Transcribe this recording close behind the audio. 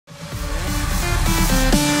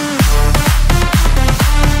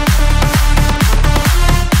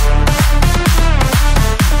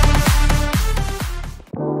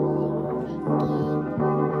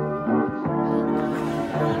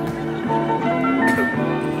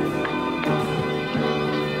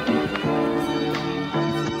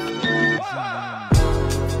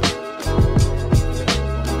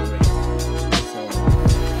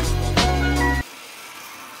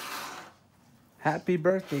Happy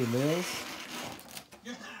birthday, Lils.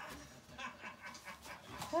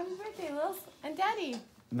 Happy birthday, Lils. And Daddy.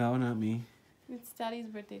 No, not me. It's Daddy's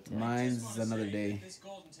birthday today. Mine's another day.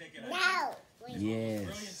 No.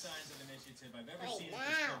 Yes. Right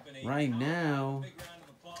now. Right now.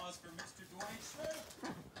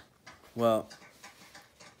 Well,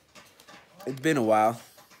 it's been a while.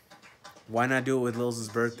 Why not do it with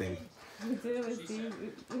Lils' birthday? We did it with Steve.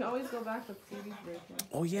 We always go back with Stevie's birthday.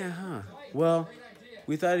 Oh, yeah, huh? Well,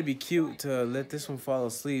 we thought it'd be cute to let this one fall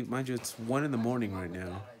asleep. Mind you, it's 1 in the morning right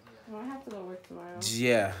now. Well, I have to go work tomorrow.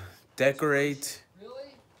 Yeah, decorate.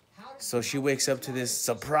 So she wakes up to this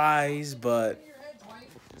surprise, but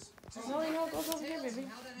No, you know, go over here, baby.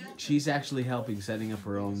 she's actually helping setting up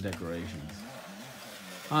her own decorations.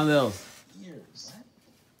 Huh, Lils?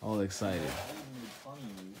 All excited.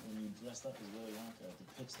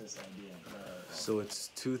 So it's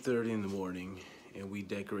 2:30 in the morning, and we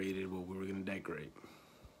decorated what we were gonna decorate.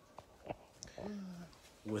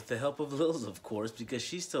 With the help of Lils, of course, because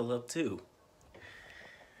she's still up too.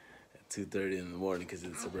 At 2:30 in the morning, because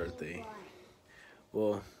it's her birthday.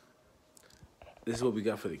 Well, this is what we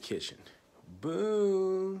got for the kitchen.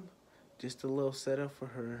 Boom! Just a little setup for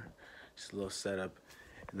her. Just a little setup.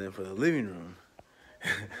 And then for the living room,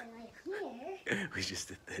 we just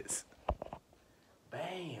did this.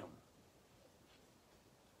 Bam!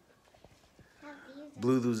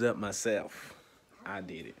 Blew those up myself. I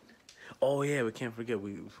did it. Oh yeah, we can't forget,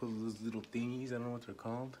 we put those little thingies, I don't know what they're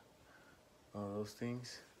called. Those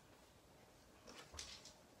things.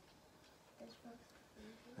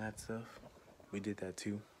 That stuff. We did that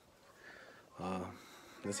too.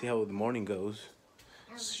 Let's see how the morning goes.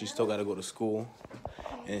 She's still gotta go to school.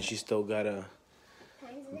 And she's still gotta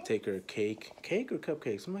take her cake. Cake or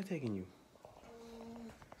cupcakes? What am I taking you?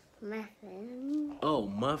 Muffins. Oh,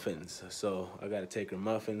 muffins. So I gotta take her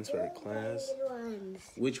muffins for her class.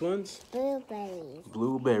 Which ones? Blueberries.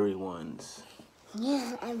 Blueberry ones.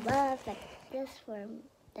 Yeah, I love this for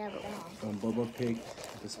the red. Bubba picked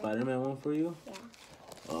the Spider-Man one for you? Yeah.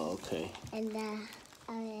 Oh, okay. And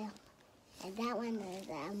that one is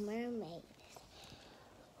a mermaid.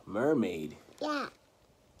 Mermaid? Yeah.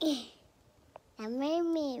 A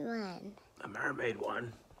mermaid one. A mermaid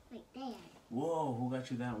one? Right there. Whoa, who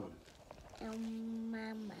got you that one?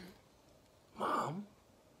 Mama. Mom?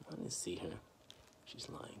 I didn't see her. She's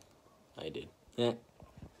lying. I did.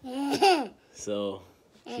 So,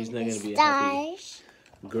 she's not going to be a happy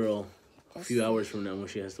girl a few hours from now when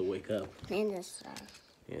she has to wake up. And the stars.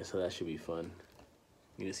 Yeah, so that should be fun.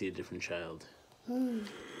 You're going to see a different child.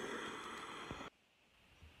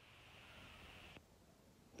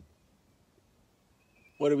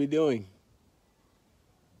 What are we doing?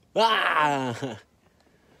 Ah!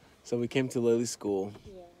 So we came to Lily's school.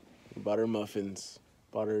 Yeah. We bought her muffins,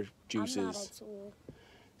 bought her juices. I'm not at school.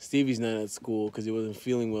 Stevie's not at school because he wasn't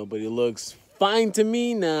feeling well, but he looks fine to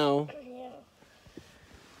me now. Yeah.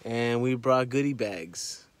 And we brought goodie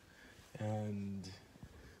bags. And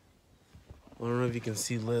I don't know if you can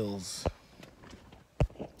see Lils.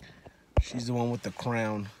 She's the one with the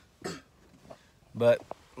crown. But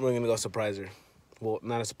we're going to go surprise her. Well,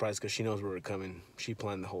 not a surprise because she knows where we're coming. She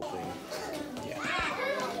planned the whole thing. Yeah.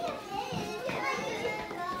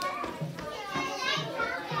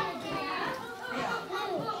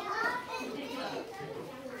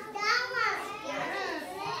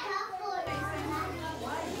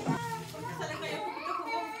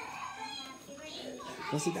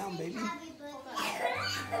 Go sit down, baby.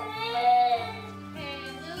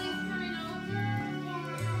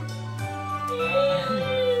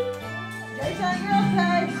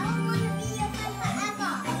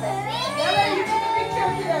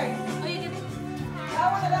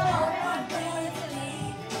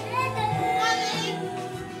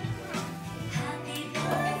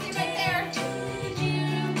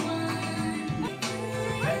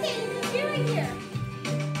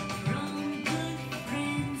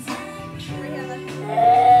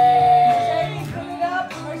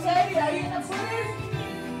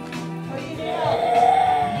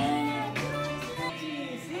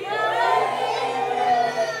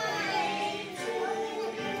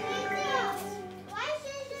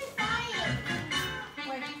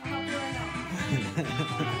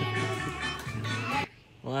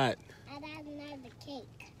 What? I got another cake.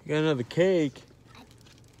 You got another cake?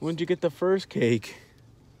 When'd you get the first cake?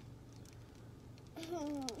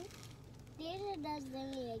 Dada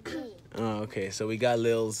doesn't need a cake. Oh, okay. So we got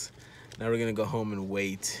Lils. Now we're gonna go home and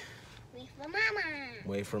wait. Wait for Mama.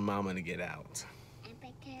 Wait for Mama to get out. And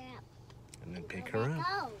pick her up. And then pick her up.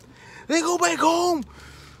 Go. They go back home!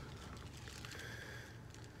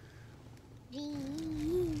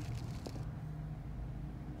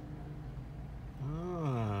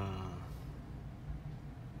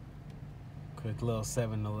 Quick little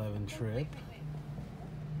 7-Eleven trip.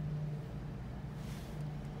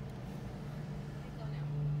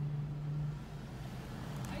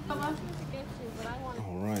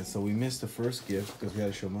 Alright, so we missed the first gift because we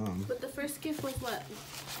had to show Mom. But the first gift was what?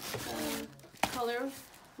 Color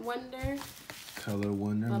Wonder. Color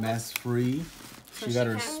Wonder, Bubba. mess free. So She got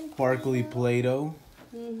her sparkly Play-Doh.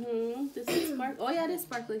 This is sparkly. Oh yeah, it is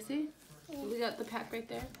sparkly. See? We got the pack right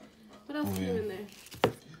there. What else came in there?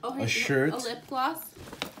 Oh, a shirt. A lip gloss.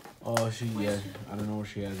 Oh, yeah. I don't know where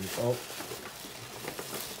she has it. Oh.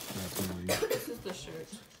 That's mine. This is the shirt.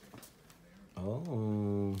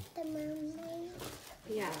 Oh.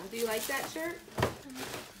 Yeah. Do you like that shirt?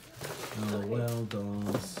 Oh, well,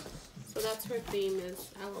 dolls. So that's her theme is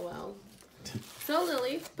LOL. So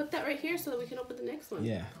Lily, put that right here so that we can open the next one.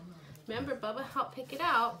 Yeah. Remember, Bubba helped pick it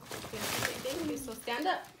out. You have to say thank you, so stand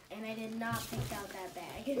up. And I did not pick out that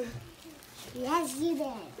bag. Yes, you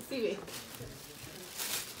did. Stevie.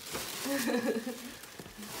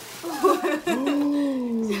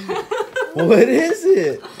 What is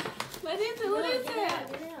it? What is it? What is it?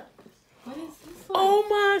 What is this one? Oh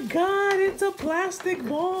my God, it's a plastic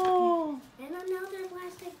ball. And another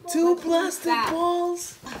plastic ball. Two plastic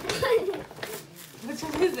balls. Which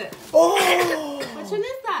one is it? Oh. Which one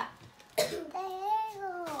is that?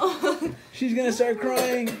 She's gonna start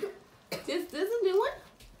crying. This is a new one?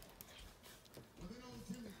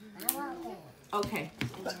 Okay.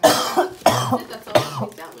 That's all she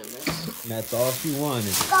picked out, remember? That's all she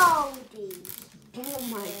wanted. Goldie. Oh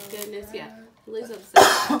my goodness, yeah. Lily's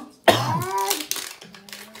upset.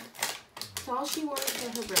 That's all she wanted for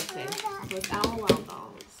her birthday was LOL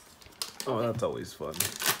dolls. Oh, that's always fun.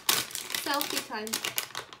 Selfie time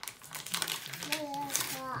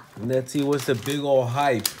Let's see what's the big old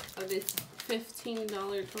hype. of this $15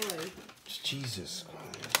 toy. Jesus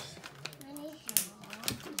Christ.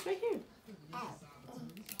 It's right here.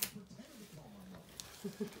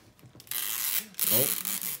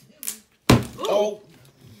 Oh.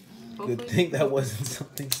 Hopefully. Good thing that wasn't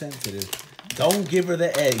something sensitive. Don't give her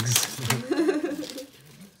the eggs.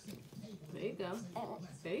 There you go.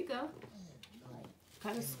 There you go.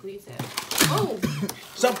 Kind of squeeze it. Oh!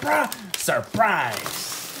 Surprise!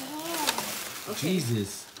 Surprise! Okay.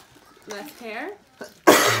 Jesus. That's hair?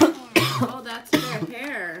 Oh, that's their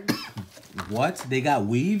hair. What? They got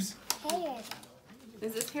weaves?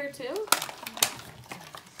 Is this hair too?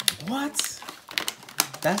 What?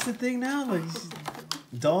 That's the thing now? Like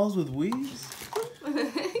dolls with weaves? What the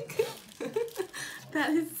heck?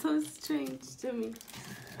 That is so strange to me.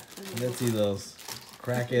 Let's see those.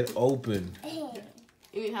 Crack it open.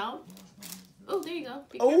 You need help? Oh, there you go.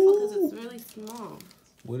 Be careful because it's really small.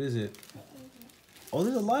 What is it? Oh,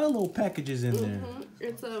 there's a lot of little packages in there.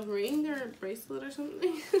 It's a ring or a bracelet or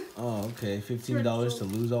something. Oh, okay. $15 to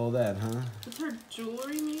lose all that, huh? It's her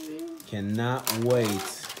jewelry, maybe? Cannot wait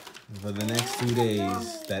for the next 2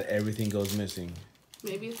 days that everything goes missing.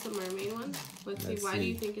 Maybe it's the mermaid one. Let's see. Why do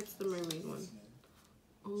you think it's the mermaid one?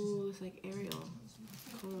 Oh, it's like Ariel.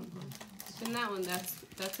 Cool. And that one,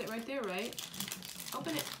 that's it right there, right?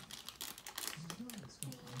 Open it.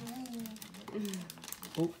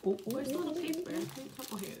 Oh, oh, oh. Where's the little paper?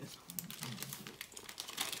 Oh, here it is.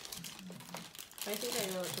 I think I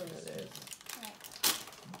know which one it is.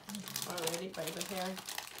 Already by the hair. I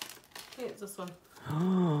think it's this one.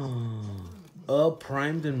 Up,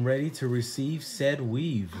 primed and ready to receive said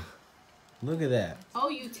weave. Look at that. Oh,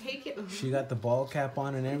 you take it. She got the ball cap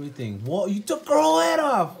on and everything. Whoa, you took her whole head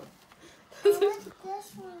off.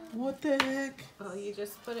 What the heck? Oh, you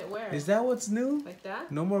just put it where? Is that what's new? Like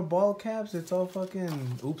that? No more ball caps. It's all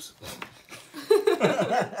fucking... Oops.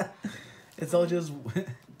 It's all just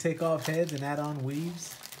take off heads and add on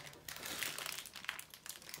weaves.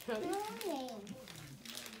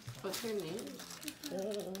 What's her name?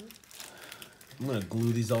 I'm gonna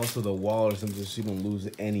glue these all to the wall or something so she don't lose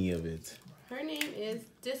any of it. Her name is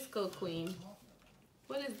Disco Queen.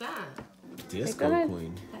 What is that? Disco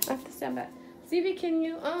Queen. I have to stand back. Stevie, can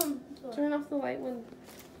you turn off the light when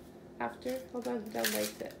after? Hold on, Dad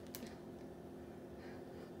likes it.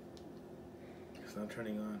 It's not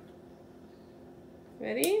turning on.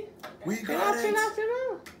 Ready? We Turn got off, it. turn off, turn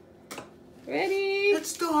off. Ready?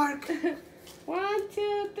 It's dark. 1,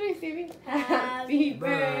 2, 3, Stevie. Happy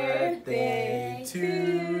birthday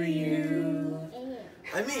to you.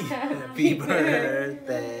 I mean, happy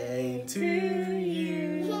birthday to you.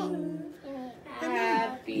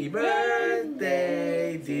 Happy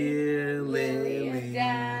birthday, dear Lily.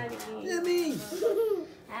 Daddy. Yummy.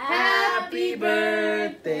 Happy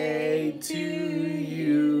birthday to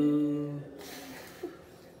you.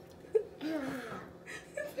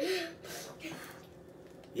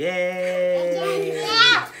 Yay!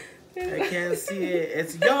 can't see it.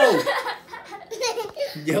 It's yo.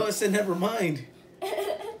 Yo, it said never mind.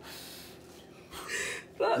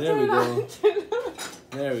 There we go.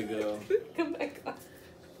 There we go. Come back on.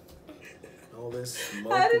 All this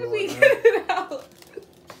smoke. How did we get it out?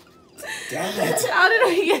 Damn it. How did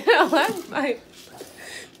we get it out last time?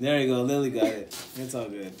 There you go. Lily got it. It's all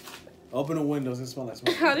good. Open the windows and smell like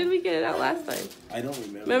smoke. How did we get it out last time? I don't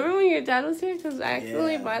remember. Remember when your dad was here? Because I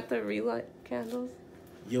accidentally bought the relight candles.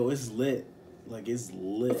 Yo, it's lit. Like, it's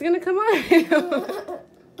lit. It's gonna come on.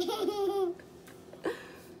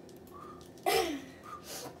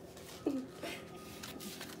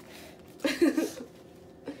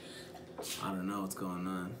 I don't know what's going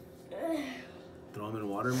on. Throw them in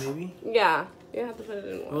water, maybe? Yeah, you have to put it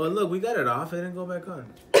in water. Oh, look, we got it off. It didn't go back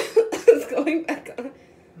on. It's going back on.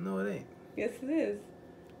 No, it ain't. Yes, it is.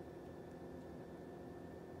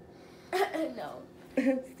 No.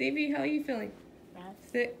 Stevie, how are you feeling? Bad.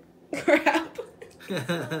 Sick? Crap.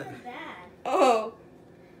 Bad. Oh.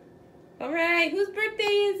 All right. Whose birthday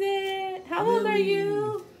is it? How old are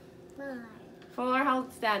you? 9. 4. How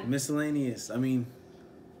old's Dad? Miscellaneous. I mean,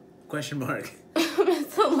 question mark.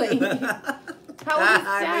 Miscellaneous. How old is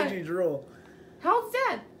I Dad? made you drool. How old's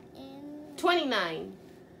Dad? 29.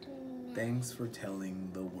 Thanks for telling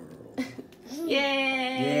the world. Yay!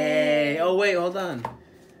 Yay! Oh, wait, hold on.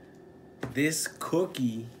 This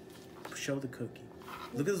cookie. Show the cookie.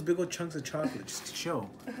 Look at those big old chunks of chocolate. Just to show.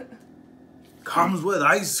 Comes with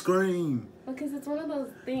ice cream. Because it's one of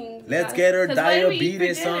those things. Let's get our 'Cause what did we eat for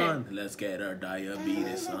diabetes dinner? on. Let's get our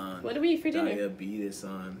diabetes on. What did we eat for dinner? Diabetes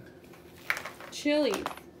on. Chili.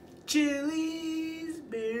 Chili's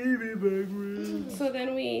baby back ribs. So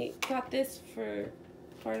then we got this for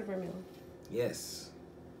part of our meal. Yes.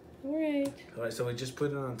 All right. All right, so we just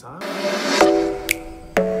put it on top.